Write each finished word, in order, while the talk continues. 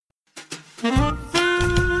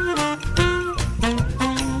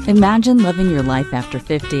Imagine living your life after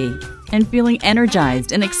 50 and feeling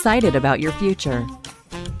energized and excited about your future.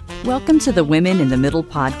 Welcome to the Women in the Middle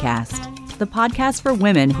podcast, the podcast for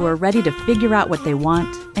women who are ready to figure out what they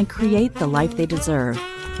want and create the life they deserve.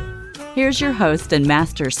 Here's your host and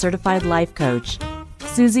master certified life coach,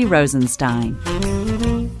 Susie Rosenstein.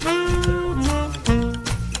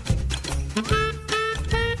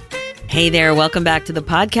 Hey there, welcome back to the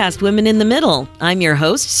podcast, Women in the Middle. I'm your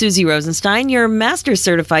host, Susie Rosenstein, your master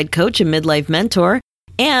certified coach and midlife mentor.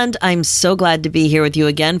 And I'm so glad to be here with you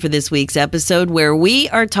again for this week's episode where we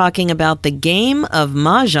are talking about the game of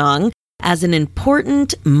Mahjong as an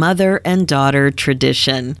important mother and daughter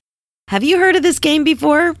tradition. Have you heard of this game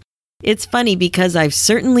before? It's funny because I've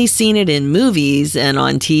certainly seen it in movies and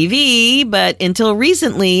on TV, but until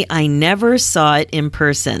recently, I never saw it in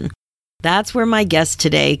person. That's where my guests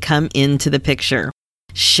today come into the picture.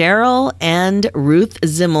 Cheryl and Ruth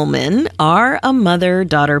Zimelman are a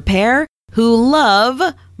mother-daughter pair who love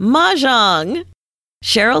Mahjong.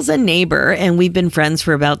 Cheryl's a neighbor, and we've been friends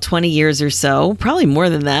for about 20 years or so, probably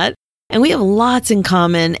more than that. And we have lots in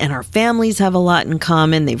common, and our families have a lot in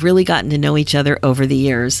common. They've really gotten to know each other over the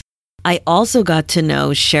years. I also got to know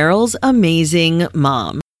Cheryl's amazing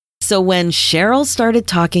mom. So when Cheryl started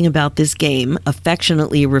talking about this game,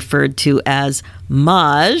 affectionately referred to as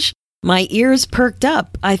Maj, my ears perked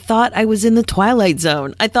up. I thought I was in the Twilight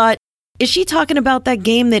Zone. I thought, is she talking about that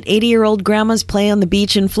game that 80-year-old grandmas play on the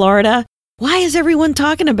beach in Florida? Why is everyone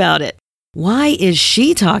talking about it? Why is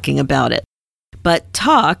she talking about it? But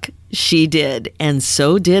talk she did, and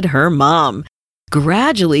so did her mom.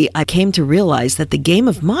 Gradually, I came to realize that the game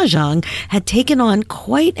of Mahjong had taken on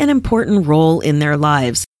quite an important role in their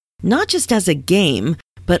lives. Not just as a game,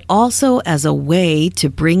 but also as a way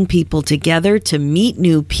to bring people together to meet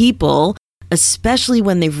new people, especially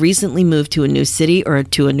when they've recently moved to a new city or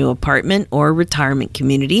to a new apartment or retirement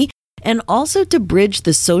community, and also to bridge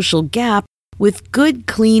the social gap with good,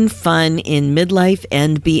 clean fun in midlife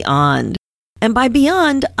and beyond. And by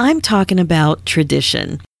beyond, I'm talking about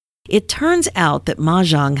tradition. It turns out that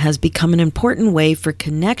Mahjong has become an important way for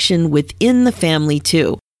connection within the family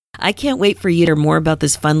too. I can't wait for you to hear more about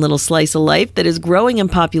this fun little slice of life that is growing in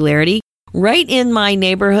popularity right in my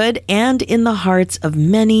neighborhood and in the hearts of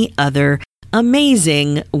many other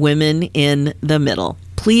amazing women in the middle.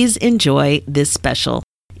 Please enjoy this special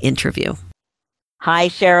interview. Hi,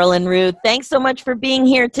 Cheryl and Ruth. Thanks so much for being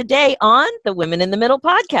here today on the Women in the Middle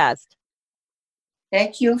podcast.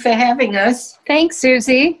 Thank you for having us. Thanks,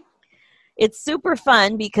 Susie. It's super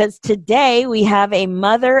fun because today we have a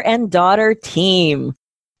mother and daughter team.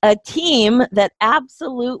 A team that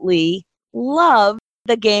absolutely love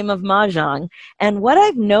the game of Mahjong. And what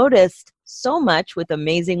I've noticed so much with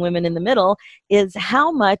Amazing Women in the Middle is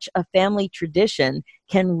how much a family tradition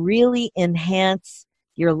can really enhance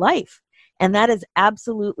your life. And that is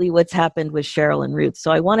absolutely what's happened with Cheryl and Ruth. So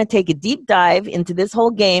I want to take a deep dive into this whole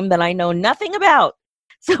game that I know nothing about.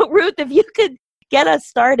 So Ruth, if you could get us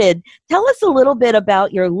started, tell us a little bit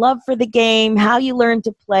about your love for the game, how you learned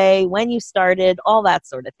to play, when you started, all that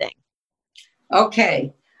sort of thing.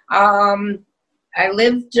 Okay. I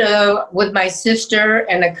lived with my sister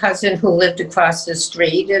and a cousin who lived across the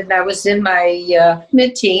street, and I was in my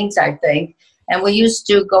mid-teens, I think, and we used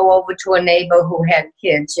to go over to a neighbor who had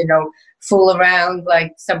kids, fool around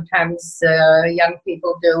like sometimes young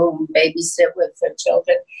people do, babysit with their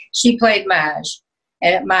children. She played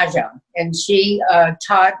Mahjong, and she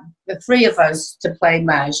taught the three of us to play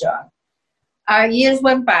Mahjong. Years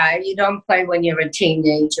went by. You don't play when you're a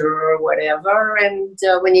teenager or whatever, and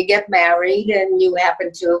when you get married and you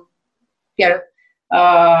happen to get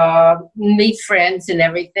meet friends and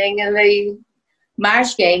everything, and the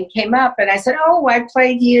Mahjong game came up, and I said, "Oh, I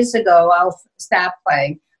played years ago. I'll stop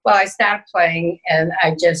playing." Well, I stopped playing, and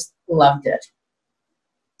I just loved it.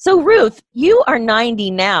 So, Ruth, you are 90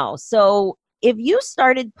 now, so if you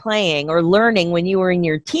started playing or learning when you were in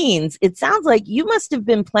your teens, it sounds like you must have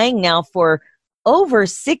been playing now for over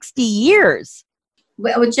 60 years.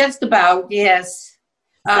 Well, just about, yes.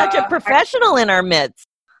 Such a professional in our midst.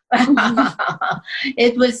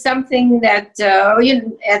 It was something that,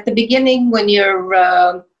 at the beginning when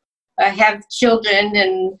you're have children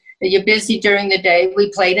and you're busy during the day,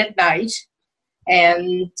 we played at night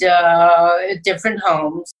and at different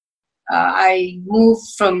homes. I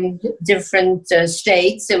moved from different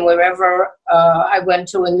states, and wherever I went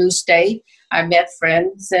to a new state, I met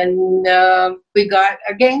friends, and we got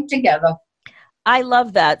a game together. I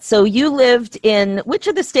love that. So you lived in, which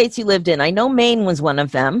of the states you lived in? I know Maine was one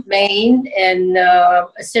of them. Maine and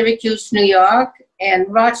Syracuse, New York, and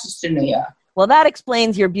Rochester, New York. Well, that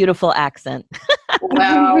explains your beautiful accent.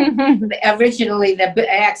 Well, originally the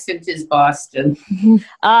accent is Boston.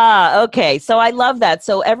 Okay. So I love that.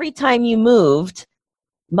 So every time you moved,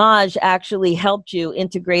 Maj actually helped you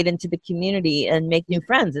integrate into the community and make new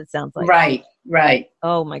friends, it sounds like. Right.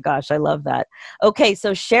 Oh my gosh, I love that. Okay,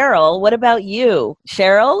 so Cheryl, what about you?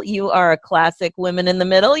 Cheryl, you are a classic women in the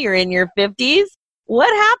middle. You're in your 50s.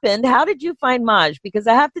 What happened? How did you find Maj? Because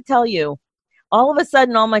I have to tell you, all of a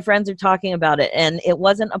sudden, all my friends are talking about it, and it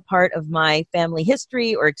wasn't a part of my family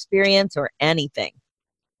history or experience or anything.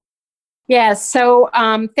 Yeah, so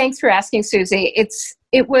thanks for asking, Susie.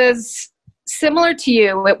 It was similar to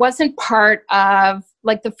you. It wasn't part of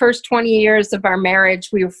like the first 20 years of our marriage.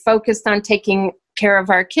 We were focused on taking care of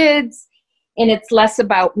our kids, and it's less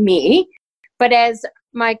about me. But as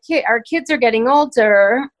our kids are getting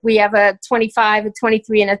older, we have a 25, a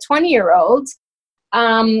 23, and a 20-year-old.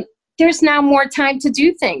 There's now more time to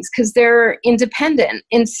do things because they're independent.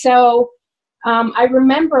 And so I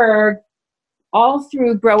remember all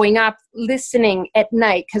through growing up listening at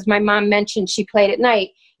night, because my mom mentioned she played at night,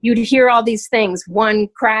 you'd hear all these things, 1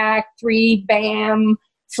 crack, 3 bam,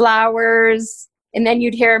 flowers, and then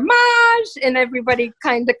you'd hear Maj, and everybody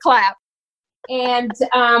kind of clap. And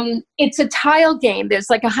it's a tile game. There's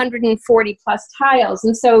like 140 plus tiles.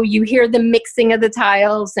 And so you hear the mixing of the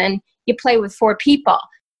tiles and you play with 4 people.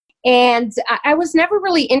 And I was never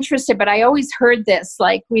really interested, but I always heard this,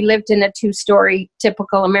 like we lived in a 2-story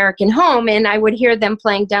typical American home, and I would hear them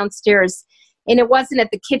playing downstairs. And it wasn't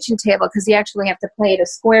at the kitchen table because you actually have to play at a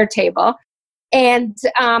square table. And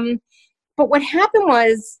but what happened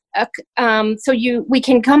was, we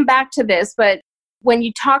can come back to this, but when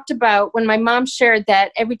you talked about, when my mom shared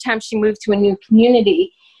that every time she moved to a new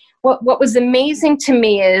community, what was amazing to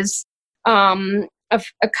me is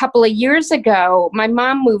a couple of years ago, my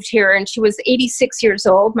mom moved here and she was 86 years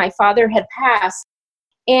old. My father had passed,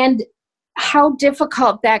 and how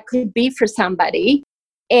difficult that could be for somebody,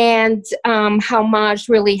 and how Maj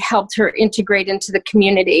really helped her integrate into the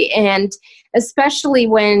community. And especially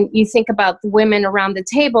when you think about the women around the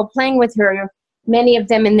table playing with her, many of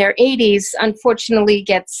them in their 80s, unfortunately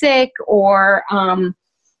get sick or,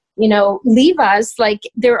 leave us. Like,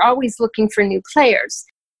 they're always looking for new players.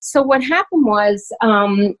 So what happened was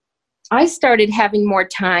I started having more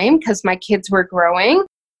time because my kids were growing,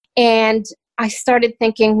 and I started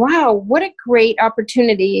thinking, wow, what a great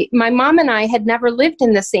opportunity. My mom and I had never lived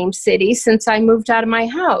in the same city since I moved out of my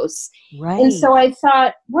house. Right. And so I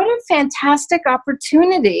thought, what a fantastic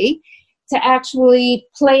opportunity to actually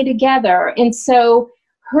play together. And so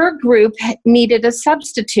her group needed a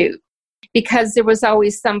substitute, because there was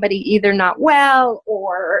always somebody either not well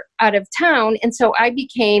or out of town. And so I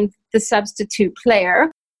became the substitute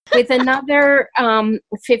player with another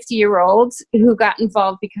 50-year-old who got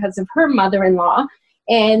involved because of her mother-in-law.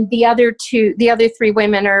 And the other 3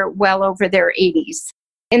 women are well over their 80s.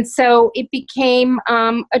 And so it became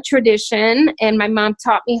a tradition, and my mom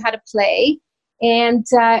taught me how to play. And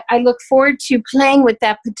I look forward to playing with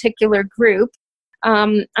that particular group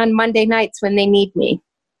on Monday nights when they need me.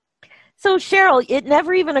 So Cheryl, it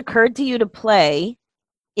never even occurred to you to play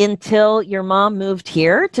until your mom moved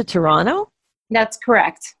here to Toronto? That's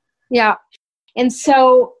correct. Yeah. And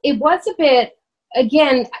so it was a bit,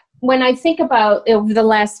 again, when I think about over the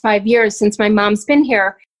last 5 years since my mom's been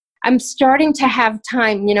here, I'm starting to have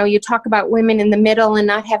time. You talk about women in the middle and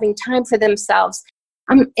not having time for themselves.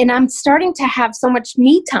 I'm starting to have so much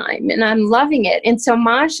me time, and I'm loving it. And so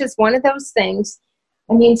Maj is one of those things.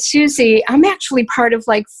 I mean, Susie, I'm actually part of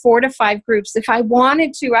like 4 to 5 groups. If I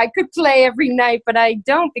wanted to, I could play every night, but I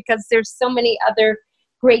don't, because there's so many other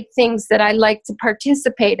great things that I like to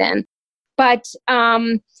participate in. But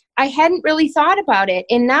I hadn't really thought about it.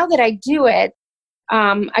 And now that I do it,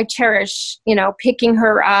 I cherish, picking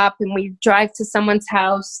her up, and we drive to someone's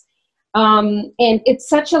house. And it's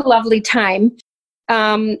such a lovely time.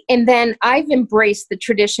 And then I've embraced the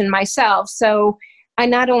tradition myself. So I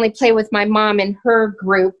not only play with my mom and her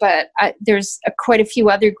group, but there's quite a few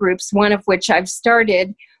other groups, one of which I've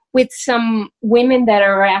started with some women that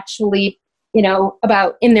are actually,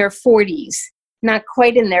 about in their 40s, not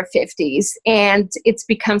quite in their 50s. And it's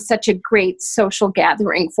become such a great social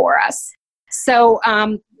gathering for us. So,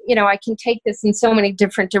 I can take this in so many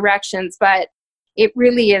different directions, but it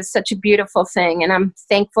really is such a beautiful thing. And I'm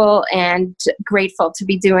thankful and grateful to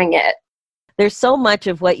be doing it. There's so much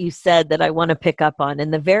of what you said that I want to pick up on.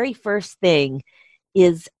 And the very first thing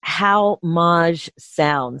is how Maj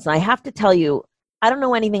sounds. I have to tell you, I don't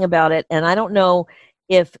know anything about it, and I don't know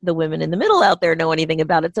if the women in the middle out there know anything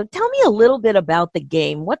about it. So tell me a little bit about the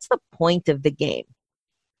game. What's the point of the game?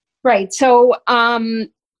 Right. So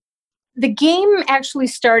the game actually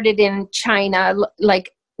started in China,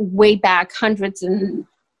 like way back hundreds and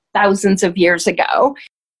thousands of years ago.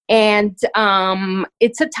 And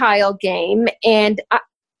it's a tile game. And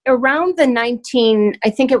around I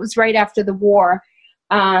think it was right after the war,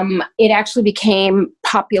 it actually became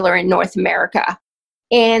popular in North America.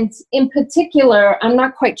 And in particular, I'm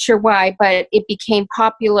not quite sure why, but it became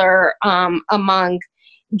popular among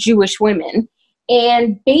Jewish women.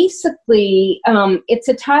 And basically, it's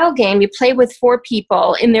a tile game. You play with 4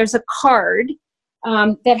 people, and there's a card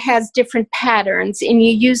that has different patterns, and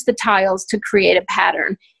you use the tiles to create a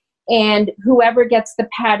pattern. And whoever gets the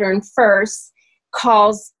pattern first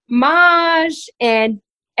calls Maj, and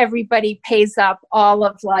everybody pays up all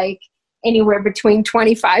of like anywhere between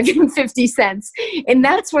 25 and 50 cents. And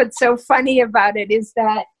that's what's so funny about it is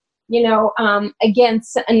that, again,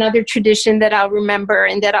 another tradition that I'll remember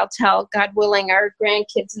and that I'll tell, God willing, our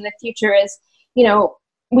grandkids in the future is,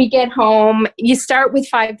 we get home, you start with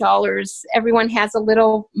 $5. Everyone has a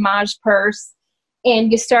little Maj purse,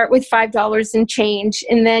 and you start with $5 and change.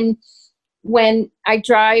 And then when I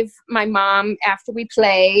drive my mom after we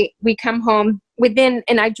play, we come home and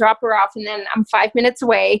I drop her off, and then I'm 5 minutes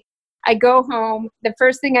away. I go home. The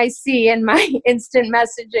first thing I see in my instant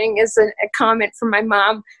messaging is a comment from my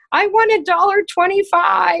mom. I won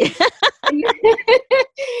 $1.25.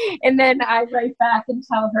 And then I write back and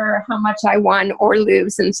tell her how much I won or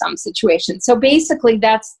lose in some situations. So basically,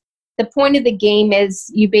 that's the point of the game is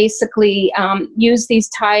you basically use these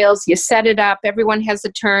tiles, you set it up, everyone has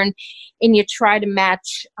a turn, and you try to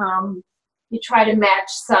match some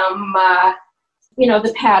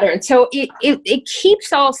the pattern. So it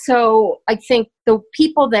keeps also, I think, the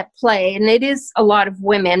people that play, and it is a lot of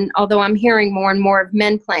women, although I'm hearing more and more of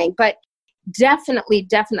men playing, but definitely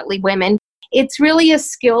women. It's really a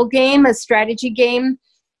skill game, a strategy game,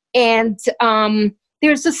 and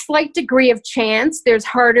there's a slight degree of chance. There's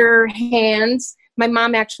harder hands. My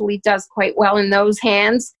mom actually does quite well in those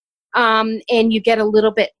hands. And you get a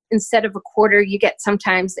little bit, instead of a quarter, you get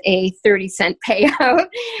sometimes a 30-cent payout.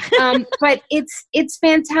 But it's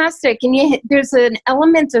fantastic. And there's an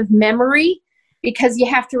element of memory because you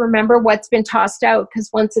have to remember what's been tossed out, because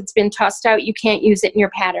once it's been tossed out, you can't use it in your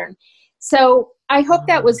pattern. So I hope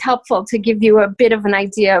that was helpful to give you a bit of an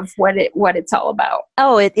idea of what it's all about.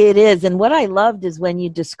 Oh, it is. And what I loved is when you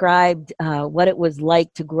described what it was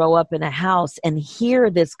like to grow up in a house and hear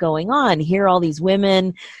this going on, hear all these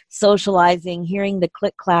women socializing, hearing the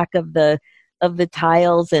click-clack of the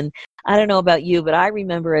tiles. And I don't know about you, but I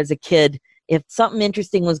remember as a kid, if something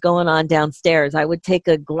interesting was going on downstairs, I would take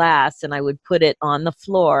a glass and I would put it on the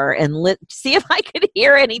floor and see if I could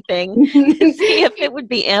hear anything, see if it would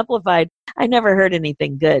be amplified. I never heard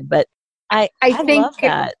anything good, but I think love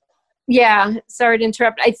that. Yeah, sorry to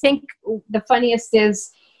interrupt. I think the funniest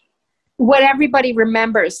is what everybody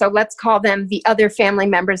remembers. So let's call them the other family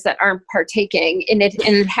members that aren't partaking. And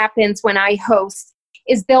it happens when I host,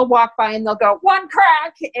 is they'll walk by and they'll go, "One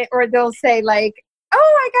crack," or they'll say like, "Oh,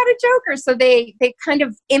 I got a joker." So they kind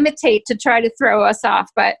of imitate to try to throw us off.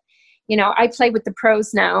 But, I play with the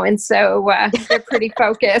pros now. And so they're pretty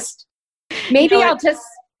focused. Maybe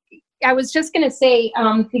I was just going to say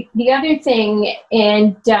the other thing,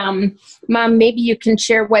 and Mom, maybe you can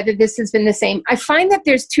share whether this has been the same. I find that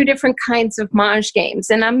there's 2 different kinds of Maj games,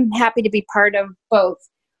 and I'm happy to be part of both.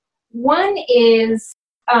 One is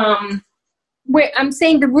where I'm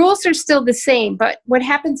saying the rules are still the same, but what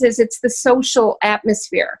happens is it's the social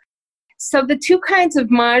atmosphere. So the 2 kinds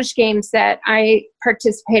of Maj games that I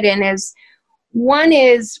participate in is, one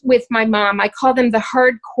is with my mom. I call them the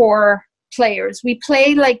hardcore players. We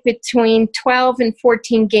play like between 12 and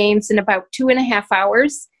 14 games in about 2.5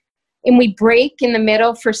 hours. And we break in the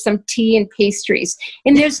middle for some tea and pastries.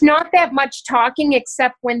 And there's not that much talking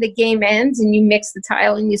except when the game ends and you mix the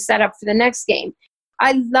tile and you set up for the next game.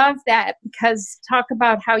 I love that because talk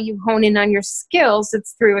about how you hone in on your skills.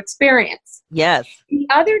 It's through experience. Yes. The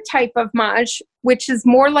other type of Maj, which is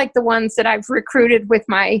more like the ones that I've recruited with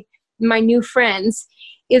my new friends,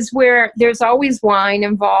 is where there's always wine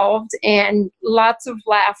involved and lots of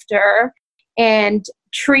laughter and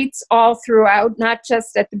treats all throughout, not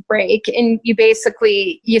just at the break. And you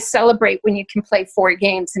celebrate when you can play 4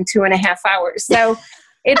 games in 2.5 hours. So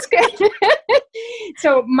it's good.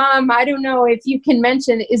 So Mom, I don't know if you can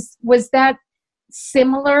mention, was that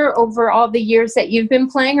similar over all the years that you've been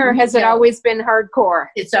playing, or has it always been hardcore?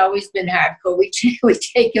 It's always been hardcore. We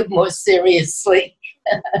take it more seriously.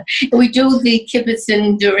 We do the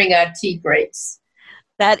kibitzing during our tea breaks.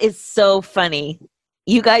 That is so funny.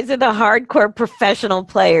 You guys are the hardcore professional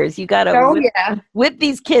players. You got to whip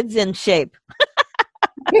these kids in shape.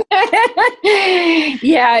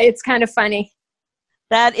 Yeah, it's kind of funny.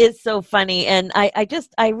 That is so funny. And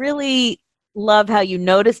I really love how you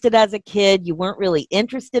noticed it as a kid. You weren't really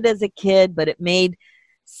interested as a kid, but it made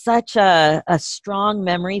such a strong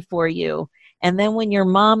memory for you. And then when your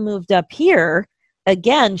mom moved up here,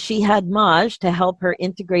 again, she had Maj to help her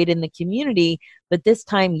integrate in the community, but this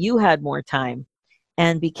time you had more time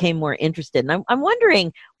and became more interested. And I'm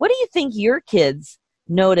wondering, what do you think your kids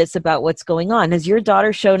notice about what's going on? Has your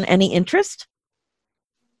daughter shown any interest?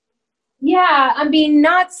 Yeah, I mean,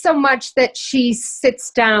 not so much that she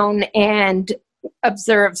sits down and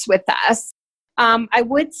observes with us. I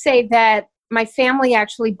would say that my family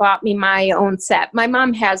actually bought me my own set. My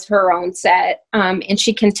mom has her own set, and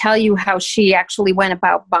she can tell you how she actually went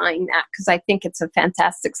about buying that, because I think it's a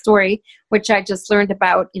fantastic story, which I just learned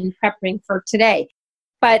about in prepping for today.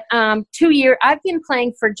 But I've been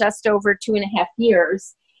playing for just over 2.5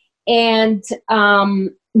 years, and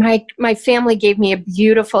my family gave me a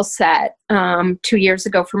beautiful set 2 years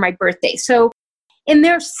ago for my birthday. So, and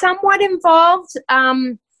they're somewhat involved.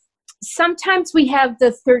 Sometimes we have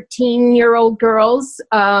the 13-year-old girls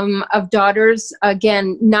of daughters,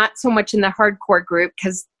 again, not so much in the hardcore group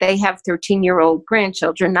because they have 13-year-old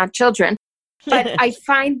grandchildren, not children. But I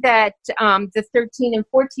find that the 13 and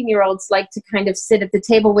 14-year-olds like to kind of sit at the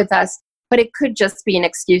table with us, but it could just be an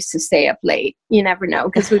excuse to stay up late. You never know,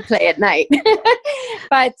 because we play at night.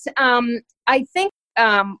 But I think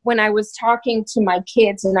when I was talking to my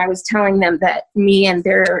kids and I was telling them that me and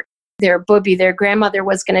their booby, their grandmother,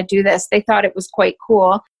 was going to do this, they thought it was quite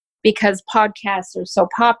cool because podcasts are so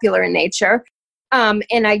popular in nature.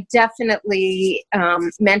 And I definitely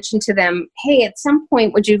mentioned to them, hey, at some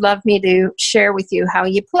point, would you love me to share with you how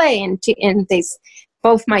you play? And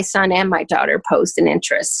both my son and my daughter posed an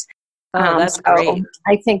interest. Oh, that's great.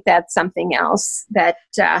 I think that's something else that,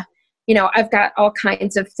 I've got all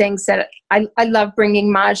kinds of things that I love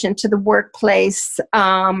bringing Maj into the workplace.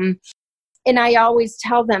 And I always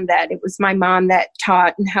tell them that it was my mom that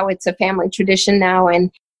taught, and how it's a family tradition now.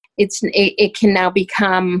 And it can now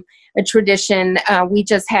become a tradition. We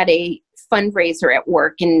just had a fundraiser at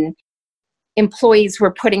work, and employees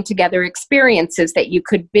were putting together experiences that you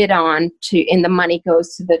could bid on and the money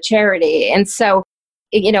goes to the charity. And so,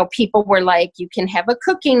 people were like, you can have a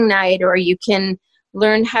cooking night, or you can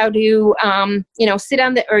learn how to,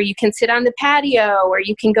 or you can sit on the patio, or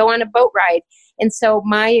you can go on a boat ride. And so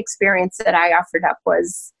my experience that I offered up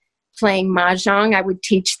was playing Mahjong. I would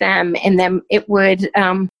teach them, and then it would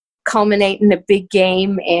culminate in a big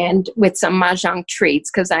game and with some Mahjong treats,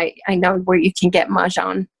 because I know where you can get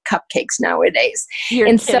Mahjong cupcakes nowadays.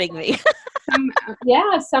 You're kidding me.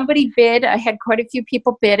 Somebody bid. I had quite a few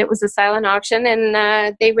people bid. It was a silent auction,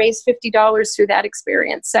 and they raised $50 through that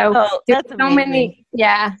experience. So that's so amazing. many.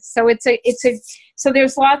 Yeah. So so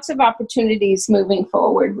there's lots of opportunities moving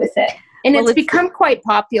forward with it, and it's become quite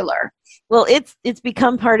popular. Well, it's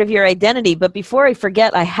become part of your identity. But before I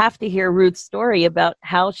forget, I have to hear Ruth's story about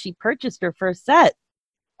how she purchased her first set.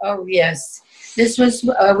 Oh, yes. This was,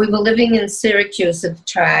 we were living in Syracuse at the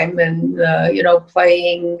time, and,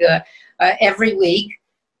 playing every week.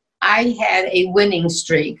 I had a winning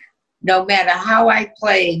streak. No matter how I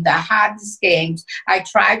played the hardest games, I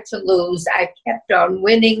tried to lose. I kept on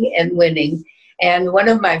winning and winning. And one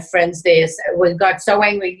of my friends there got so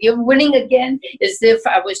angry, "You're winning again," as if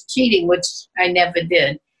I was cheating, which I never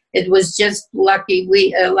did. It was just lucky.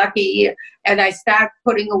 And I started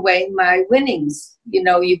putting away my winnings.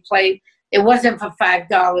 You play. It wasn't for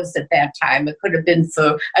 $5 at that time. It could have been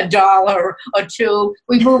for $1 or $2.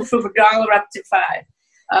 We moved from $1 up to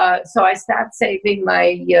 $5. So I started saving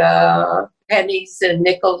my pennies and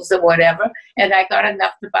nickels and whatever, and I got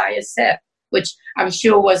enough to buy a set, which I'm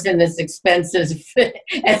sure wasn't as expensive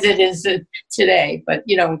as it is today, but,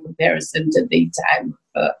 in comparison to the time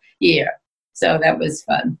of year. So that was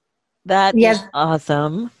fun. That is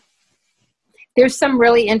awesome. There's some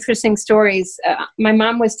really interesting stories. My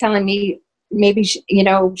mom was telling me, maybe,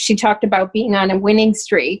 she talked about being on a winning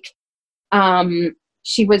streak.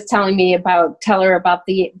 She was telling me tell her about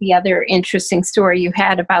the other interesting story you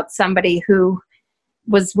had about somebody who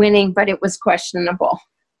was winning, but it was questionable.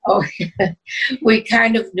 Oh, we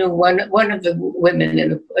kind of knew one of the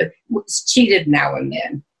women cheated now and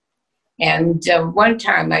then. And one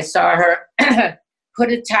time I saw her put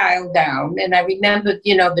a tile down, and I remember,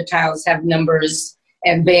 the tiles have numbers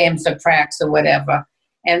and bams or cracks or whatever.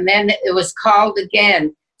 And then it was called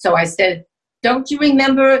again. So I said, "Don't you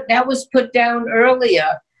remember that was put down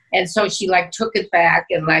earlier?" And so she took it back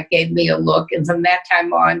and gave me a look. And from that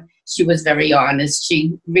time on, she was very honest.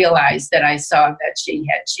 She realized that I saw that she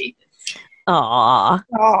had cheated. Aww.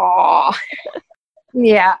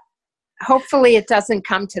 Yeah. Hopefully it doesn't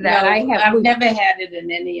come to that. No, I've never had it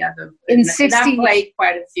in any other. In and 60 I've played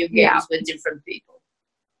quite a few games Yeah. with different people.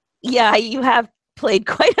 Yeah, you have played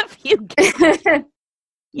quite a few games.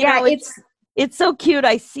 Yeah, It's so cute.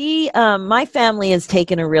 I see my family has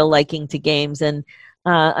taken a real liking to games, and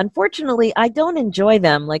unfortunately, I don't enjoy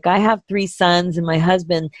them. Like, I have 3 sons and my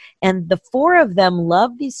husband, and the 4 of them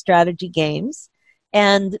love these strategy games,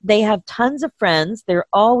 and they have tons of friends. They're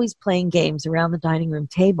always playing games around the dining room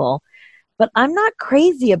table, but I'm not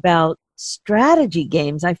crazy about strategy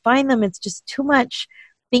games. I find them, it's just too much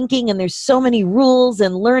thinking, and there's so many rules,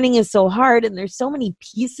 and learning is so hard, and there's so many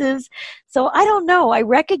pieces. So I don't know. I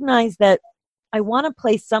recognize that I want to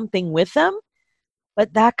play something with them,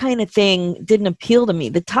 but that kind of thing didn't appeal to me.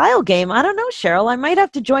 The tile game, I don't know, Cheryl, I might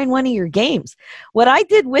have to join one of your games. What I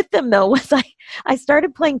did with them, though, was I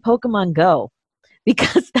started playing Pokemon Go,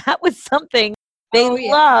 because that was something they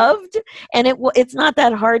loved, and it's not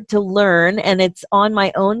that hard to learn, and it's on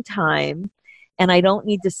my own time, and I don't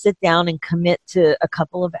need to sit down and commit to a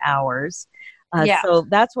couple of hours. So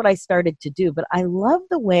that's what I started to do. But I love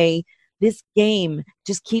the way this game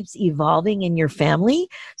just keeps evolving in your family,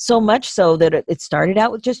 so much so that it started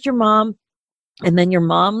out with just your mom, and then your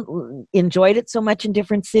mom enjoyed it so much in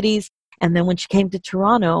different cities. And then when she came to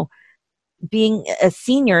Toronto, being a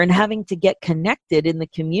senior and having to get connected in the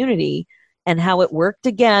community, and how it worked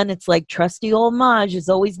again, it's like trusty old Maj is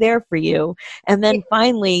always there for you. And then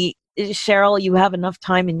finally, Cheryl, you have enough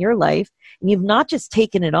time in your life, and you've not just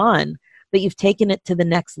taken it on, but you've taken it to the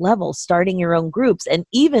next level, starting your own groups and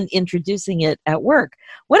even introducing it at work.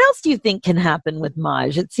 What else do you think can happen with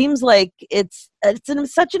Maj? It seems like it's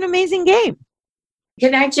such an amazing game.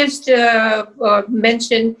 Can I just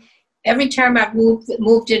mention, every time I've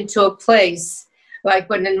moved into a place, like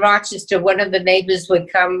when in Rochester, one of the neighbors would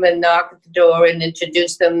come and knock at the door and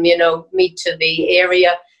introduce them, me to the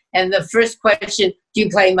area. And the first question, do you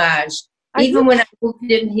play Maj? Even when I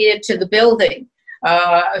moved in here to the building,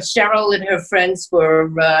 Cheryl and her friends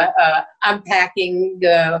were unpacking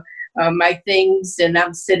my things, and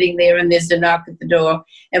I'm sitting there, and there's a knock at the door.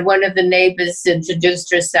 And one of the neighbors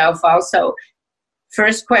introduced herself also.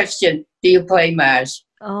 First question, do you play Maj?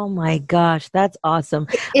 Oh my gosh, that's awesome.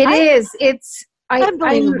 It is. It's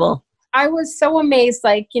unbelievable. I was so amazed.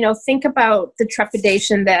 Like, think about the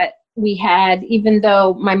trepidation that we had, even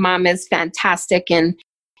though my mom is fantastic and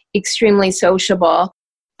extremely sociable.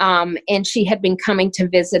 And she had been coming to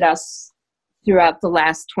visit us throughout the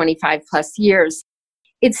last 25 plus years.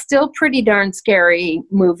 It's still pretty darn scary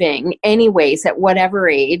moving anyways, at whatever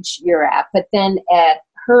age you're at. But then at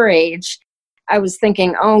her age, I was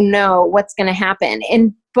thinking, oh no, what's going to happen?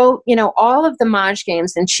 And both, all of the Maj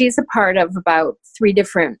games, and she's a part of about 3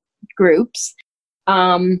 different groups.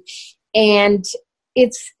 And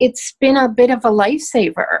it's been a bit of a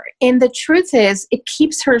lifesaver. And the truth is, it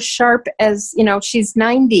keeps her sharp as, she's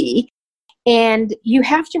 90. And you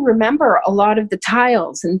have to remember a lot of the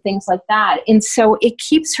tiles and things like that. And so it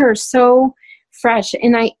keeps her so fresh.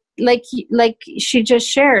 And I, like she just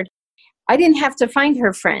shared, I didn't have to find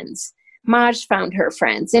her friends. Maj found her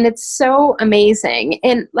friends, and it's so amazing.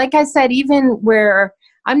 And like I said, even where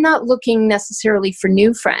I'm not looking necessarily for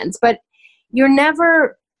new friends, but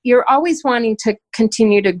you're always wanting to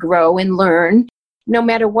continue to grow and learn, no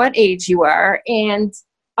matter what age you are. And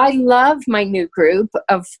I love my new group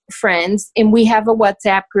of friends, and we have a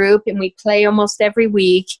WhatsApp group, and we play almost every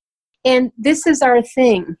week. And this is our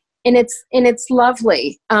thing, and it's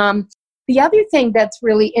lovely. The other thing that's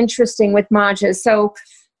really interesting with Maj is, so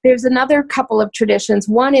there's another couple of traditions.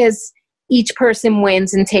 One is each person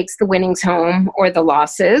wins and takes the winnings home, or the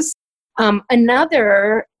losses.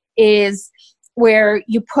 Another is where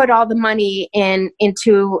you put all the money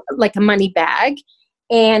into like a money bag,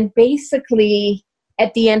 and basically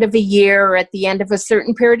at the end of a year, or at the end of a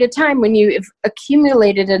certain period of time, when you've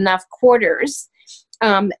accumulated enough quarters,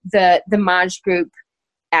 the Maj group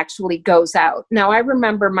actually goes out. Now, I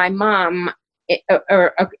remember my mom,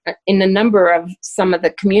 or in a number of some of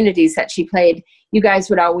the communities that she played, you guys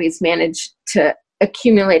would always manage to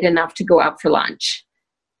accumulate enough to go out for lunch.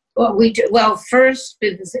 Well, first,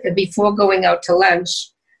 before going out to lunch,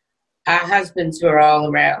 our husbands were all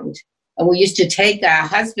around, and we used to take our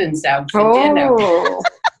husbands out for dinner.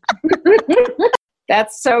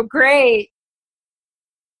 That's so great.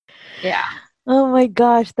 Yeah. Oh my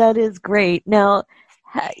gosh, that is great. Now,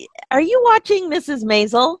 are you watching Mrs.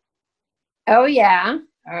 Maisel? Oh, yeah.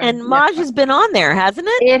 And Maj has been on there, hasn't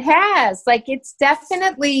it? It has. Like, it's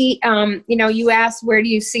definitely, you asked, where do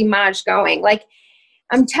you see Maj going? Like,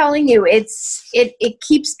 I'm telling you, it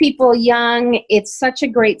keeps people young. It's such a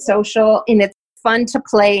great social, and it's fun to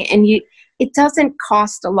play. And it doesn't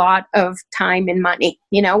cost a lot of time and money,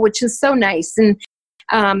 which is so nice. And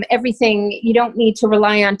everything, you don't need to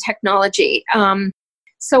rely on technology.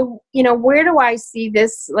 So, where do I see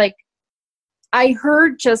this? Like, I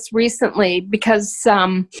heard just recently, because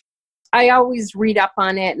I always read up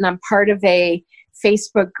on it, and I'm part of a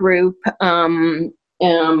Facebook group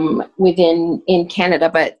in Canada,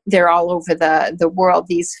 but they're all over the world,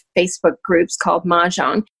 these Facebook groups called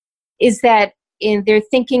Mahjong, is that they're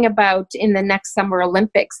thinking about in the next Summer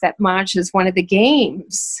Olympics that Mahjong is one of the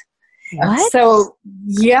games. What? So,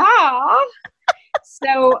 yeah.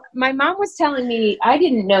 So my mom was telling me, I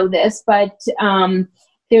didn't know this, but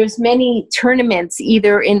there's many tournaments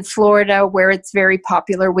either in Florida where it's very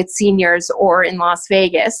popular with seniors or in Las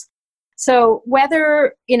Vegas. So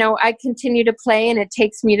whether, I continue to play and it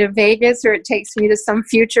takes me to Vegas or it takes me to some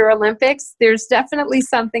future Olympics, there's definitely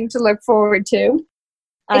something to look forward to.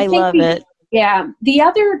 I love it. Yeah. The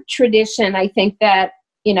other tradition I think that,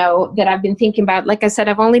 that I've been thinking about, like I said,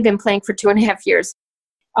 I've only been playing for 2.5 years.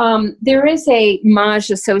 There is a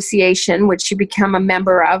Mahjong association, which you become a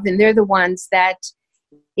member of, and they're the ones that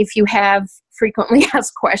if you have frequently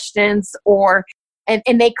asked questions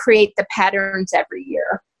and they create the patterns every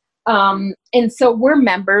year. And so we're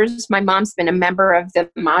members. My mom's been a member of the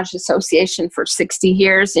Mahjong Association for 60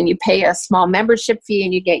 years, and you pay a small membership fee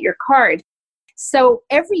and you get your card. So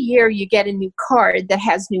every year you get a new card that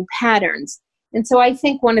has new patterns. And so I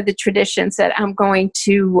think one of the traditions that I'm going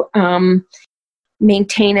to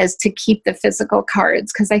maintain is to keep the physical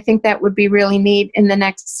cards, because I think that would be really neat in the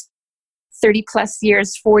next 30 plus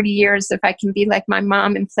years, 40 years, if I can be like my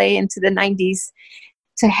mom and play into the 90s,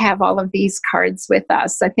 to have all of these cards with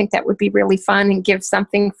us. I think that would be really fun and give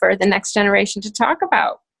something for the next generation to talk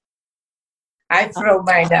about. I throw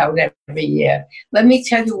mine out every year. Let me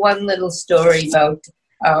tell you one little story about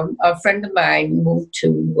a friend of mine moved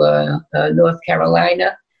to North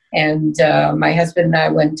Carolina, and my husband and I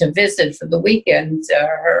went to visit for the weekend,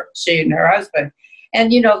 she and her husband.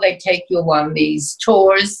 And, they take you on these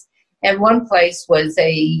tours. And one place was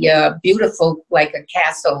a beautiful, like a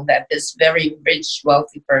castle that this very rich,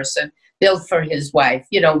 wealthy person built for his wife.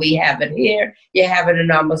 We have it here. You have it in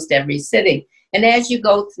almost every city. And as you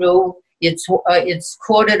go through, it's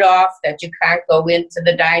corded off that you can't go into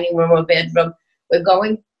the dining room or bedroom. We're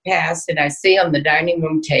going past, and I see on the dining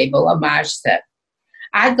room table a Mahjong set.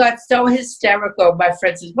 I got so hysterical. My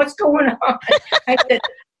friend says, "What's going on?" I said,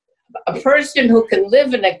 "A person who can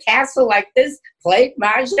live in a castle like this played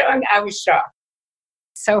Mahjong?" I was shocked.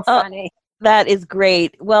 So funny. That is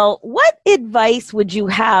great. Well, what advice would you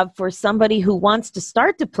have for somebody who wants to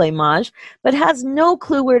start to play Mahjong but has no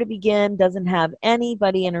clue where to begin, doesn't have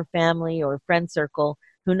anybody in her family or friend circle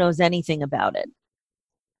who knows anything about it?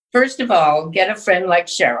 First of all, get a friend like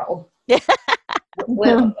Cheryl.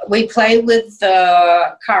 We play with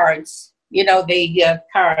cards, the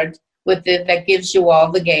card that gives you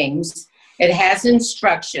all the games. It has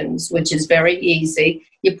instructions, which is very easy.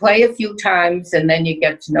 You play a few times and then you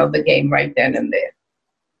get to know the game right then and there.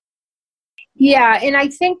 Yeah, and I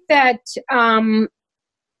think that,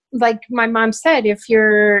 like my mom said,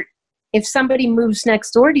 if somebody moves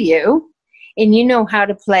next door to you and you know how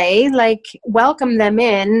to play, like, welcome them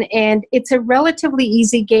in, and it's a relatively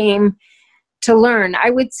easy game to learn. I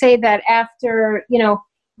would say that after,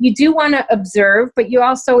 you do want to observe, but you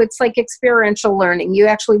also, it's like experiential learning. You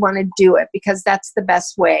actually want to do it because that's the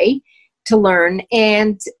best way to learn.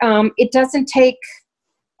 And it doesn't take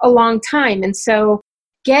a long time. And so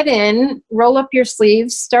get in, roll up your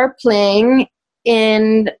sleeves, start playing,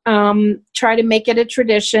 and try to make it a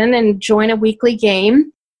tradition and join a weekly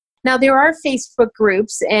game. Now, there are Facebook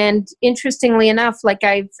groups, and interestingly enough, like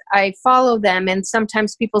I follow them, and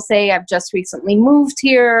sometimes people say, I've just recently moved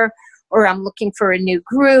here, or I'm looking for a new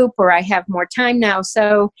group, or I have more time now.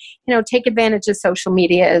 So, take advantage of social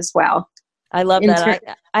media as well. I love that.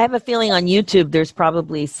 I have a feeling on YouTube there's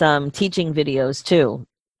probably some teaching videos too.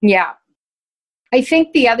 Yeah. I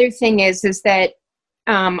think the other thing is that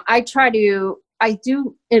I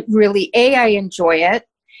do it really, A, I enjoy it.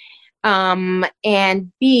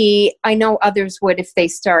 And B, I know others would if they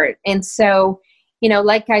start. And so,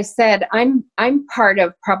 like I said, I'm part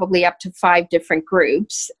of probably up to 5 different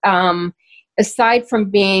groups, aside from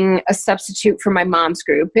being a substitute for my mom's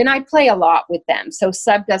group. And I play a lot with them. So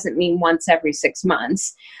sub doesn't mean once every 6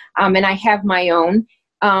 months. And I have my own.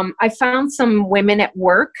 I found some women at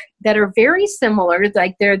work that are very similar,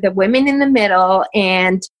 like they're the women in the middle,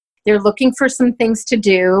 and they're looking for some things to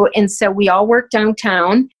do. And so we all work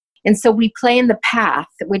downtown. And so we play in the Path,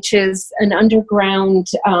 which is an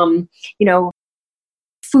underground,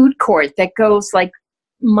 food court that goes like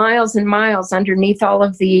miles and miles underneath all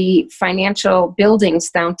of the financial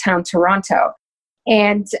buildings downtown Toronto.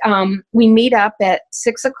 And we meet up at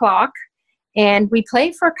 6:00 and we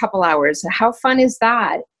play for a couple hours. How fun is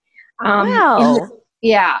that? Wow.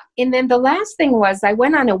 Yeah. And then the last thing was I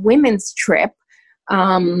went on a women's trip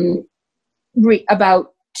about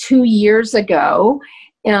 2 years ago.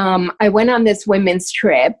 I went on this women's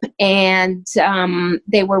trip, and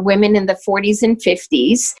they were women in the 40s and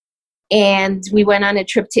 50s. And we went on a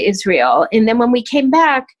trip to Israel. And then when we came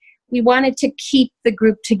back, we wanted to keep the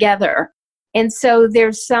group together. And so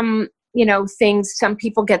there's some, things, some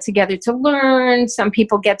people get together to learn, some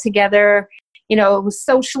people get together,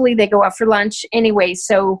 socially, they go out for lunch. Anyway,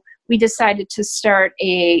 so we decided to start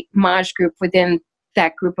a Maj group within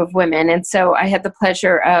that group of women. And so I had the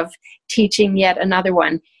pleasure of teaching yet another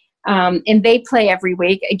one. And they play every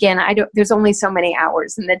week. Again, there's only so many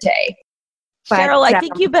hours in the day. But, Cheryl, I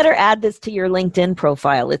think you better add this to your LinkedIn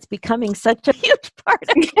profile. It's becoming such a huge part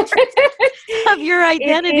of your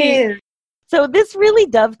identity. It is. So this really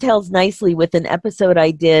dovetails nicely with an episode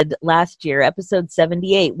I did last year, episode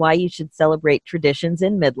 78, Why You Should Celebrate Traditions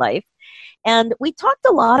in Midlife. And we talked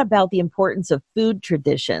a lot about the importance of food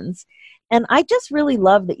traditions. And I just really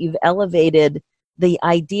love that you've elevated the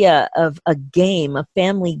idea of a game, a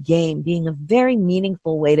family game, being a very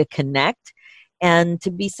meaningful way to connect and to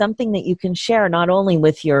be something that you can share not only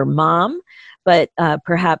with your mom, but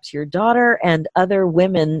perhaps your daughter and other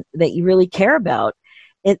women that you really care about.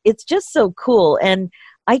 It's just so cool. And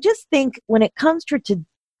I just think when it comes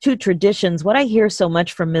to traditions, what I hear so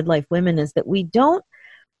much from midlife women is that we don't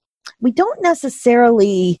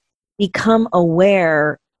necessarily become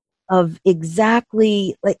aware of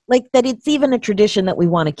exactly like that it's even a tradition that we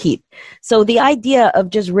want to keep. So the idea of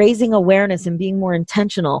just raising awareness and being more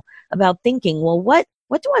intentional about thinking, well, what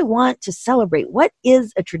do I want to celebrate? What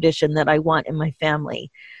is a tradition that I want in my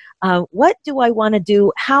family? What do I want to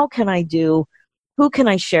do? How can I do? Who can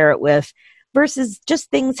I share it with? Versus just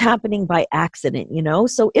things happening by accident,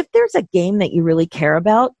 So if there's a game that you really care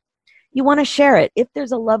about, you want to share it. If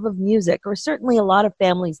there's a love of music, or certainly a lot of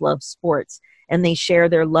families love sports, and they share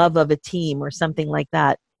their love of a team or something like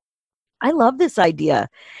that. I love this idea.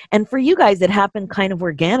 And for you guys, it happened kind of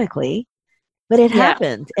organically, but it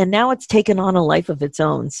happened. And now it's taken on a life of its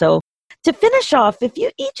own. So to finish off, if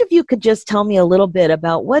each of you could just tell me a little bit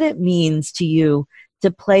about what it means to you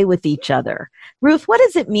to play with each other. Ruth, what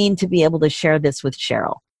does it mean to be able to share this with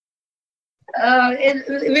Cheryl? It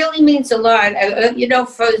really means a lot.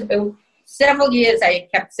 For several years, I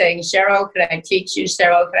kept saying, Cheryl, can I teach you?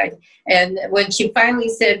 Cheryl, can I? And when she finally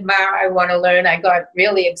said, Ma, I want to learn, I got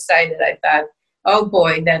really excited. I thought, oh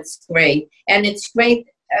boy, that's great. And it's great.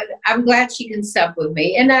 I'm glad she can sub with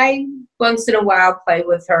me. And I, once in a while, play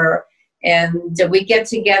with her. And we get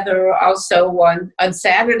together also on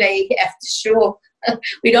Saturday after school.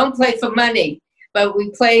 We don't play for money, but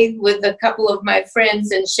we play with a couple of my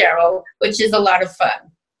friends and Cheryl, which is a lot of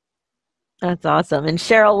fun. That's awesome. And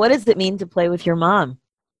Cheryl, what does it mean to play with your mom?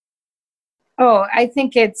 Oh, I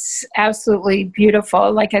think it's absolutely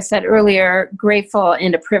beautiful. Like I said earlier, grateful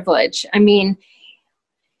and a privilege. I mean,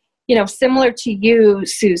 similar to you,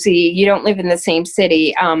 Susie, you don't live in the same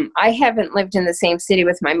city. I haven't lived in the same city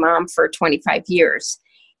with my mom for 25 years.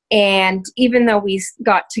 And even though we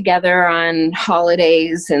got together on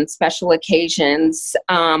holidays and special occasions,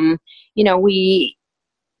 you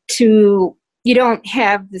don't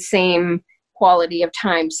have the same quality of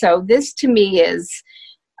time. So this to me is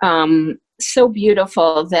so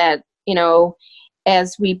beautiful that,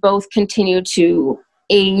 as we both continue to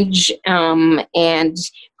age and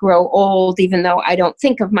grow old, even though I don't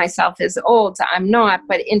think of myself as old, I'm not,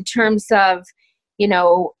 but in terms of,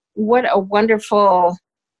 what a wonderful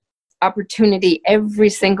opportunity every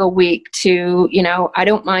single week to, I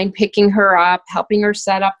don't mind picking her up, helping her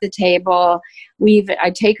set up the table.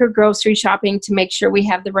 I take her grocery shopping to make sure we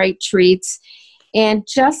have the right treats, and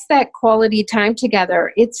just that quality time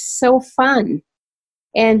together. It's so fun.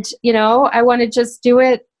 And, I want to just do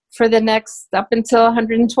it for the next up until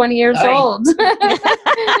 120 years old.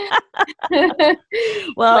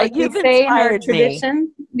 Well, like you've we say in our inspired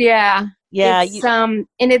tradition. Me. Yeah. Yeah. And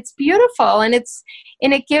it's beautiful, and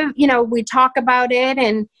we talk about it,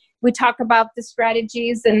 and we talk about the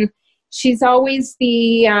strategies, and she's always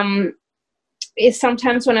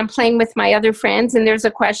sometimes when I'm playing with my other friends and there's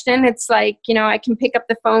a question, it's like, I can pick up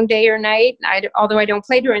the phone day or night, although I don't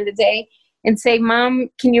play during the day, and say, Mom,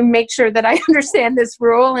 can you make sure that I understand this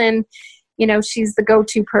rule? And, she's the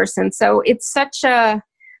go-to person. So it's such a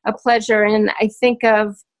pleasure. And I think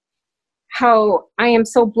of how I am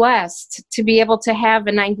so blessed to be able to have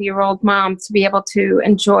a 90-year-old mom to be able to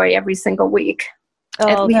enjoy every single week.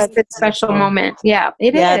 at least a special moment. Yeah,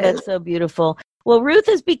 it is. Yeah, that's so beautiful. Well, Ruth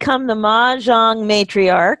has become the Mahjong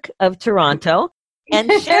matriarch of Toronto, and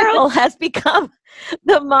Cheryl has become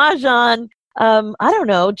the Mahjong, I don't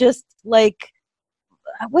know, just like,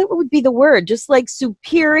 what would be the word? Just like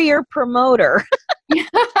superior promoter.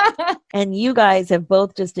 And you guys have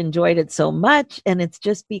both just enjoyed it so much, and it's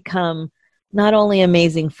just become not only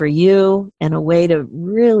amazing for you and a way to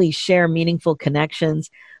really share meaningful connections,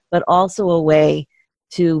 but also a way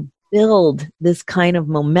to build this kind of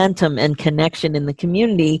momentum and connection in the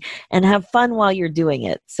community and have fun while you're doing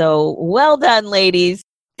it. So well done, ladies.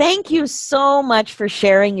 Thank you so much for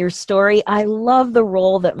sharing your story. I love the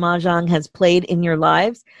role that Mahjong has played in your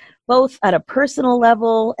lives, both at a personal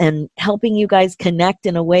level and helping you guys connect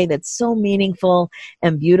in a way that's so meaningful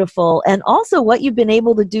and beautiful, and also what you've been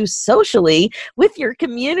able to do socially with your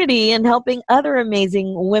community and helping other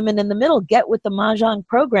amazing women in the middle get with the Mahjong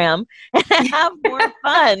program and have more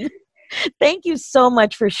fun. Thank you so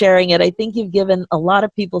much for sharing it. I think you've given a lot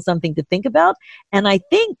of people something to think about, and I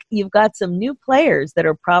think you've got some new players that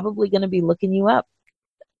are probably going to be looking you up.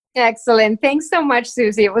 Excellent. Thanks so much,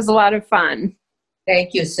 Susie. It was a lot of fun.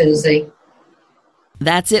 Thank you, Susie.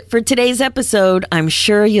 That's it for today's episode. I'm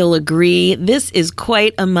sure you'll agree. This is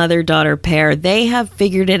quite a mother-daughter pair. They have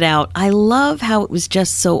figured it out. I love how it was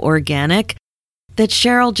just so organic that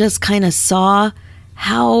Cheryl just kind of saw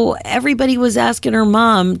how everybody was asking her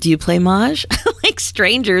mom, do you play Maj? Like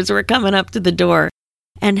strangers were coming up to the door,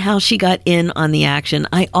 and how she got in on the action.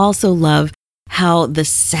 I also love how the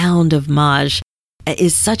sound of Maj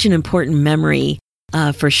is such an important memory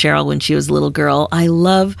for Cheryl when she was a little girl. I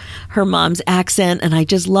love her mom's accent, and I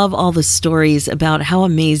just love all the stories about how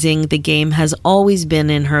amazing the game has always been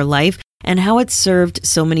in her life and how it's served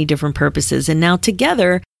so many different purposes. And now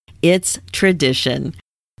together, it's tradition.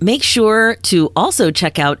 Make sure to also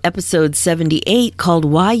check out episode 78 called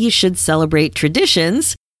Why You Should Celebrate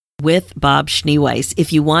Traditions with Bob Schneeweiss.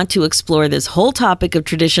 If you want to explore this whole topic of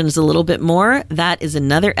traditions a little bit more, that is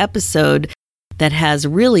another episode that has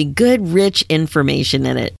really good, rich information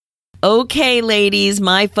in it. Okay, ladies,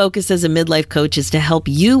 my focus as a midlife coach is to help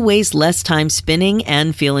you waste less time spinning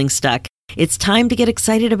and feeling stuck. It's time to get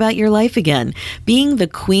excited about your life again. Being the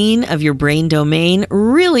queen of your brain domain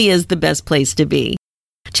really is the best place to be.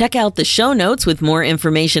 Check out the show notes with more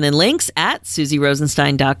information and links at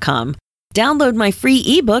susierosenstein.com. Download my free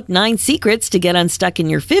ebook, 9 Secrets to Get Unstuck in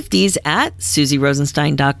Your 50s at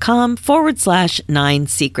susierosenstein.com/9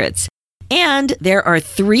 secrets. And there are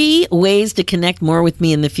 3 ways to connect more with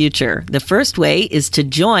me in the future. The first way is to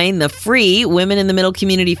join the free Women in the Middle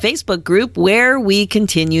Community Facebook group where we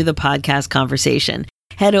continue the podcast conversation.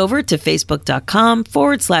 Head over to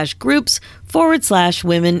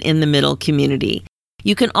facebook.com/groups/Women in the Middle Community.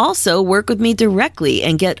 You can also work with me directly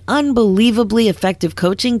and get unbelievably effective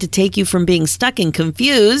coaching to take you from being stuck and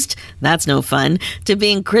confused, that's no fun, to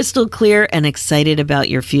being crystal clear and excited about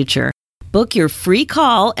your future. Book your free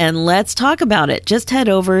call and let's talk about it. Just head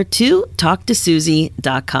over to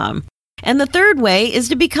talktosusie.com. And the third way is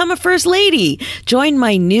to become a First Lady. Join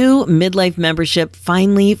my new midlife membership,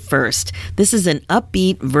 Finally First. This is an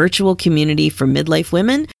upbeat virtual community for midlife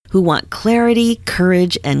women who want clarity,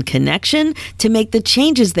 courage, and connection to make the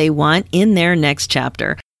changes they want in their next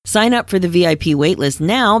chapter. Sign up for the VIP waitlist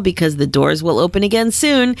now because the doors will open again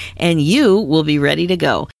soon and you will be ready to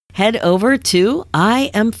go. Head over to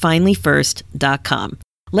IamFinallyFirst.com.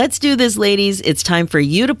 Let's do this, ladies. It's time for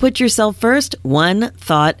you to put yourself first, one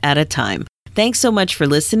thought at a time. Thanks so much for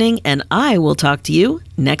listening, and I will talk to you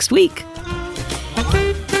next week.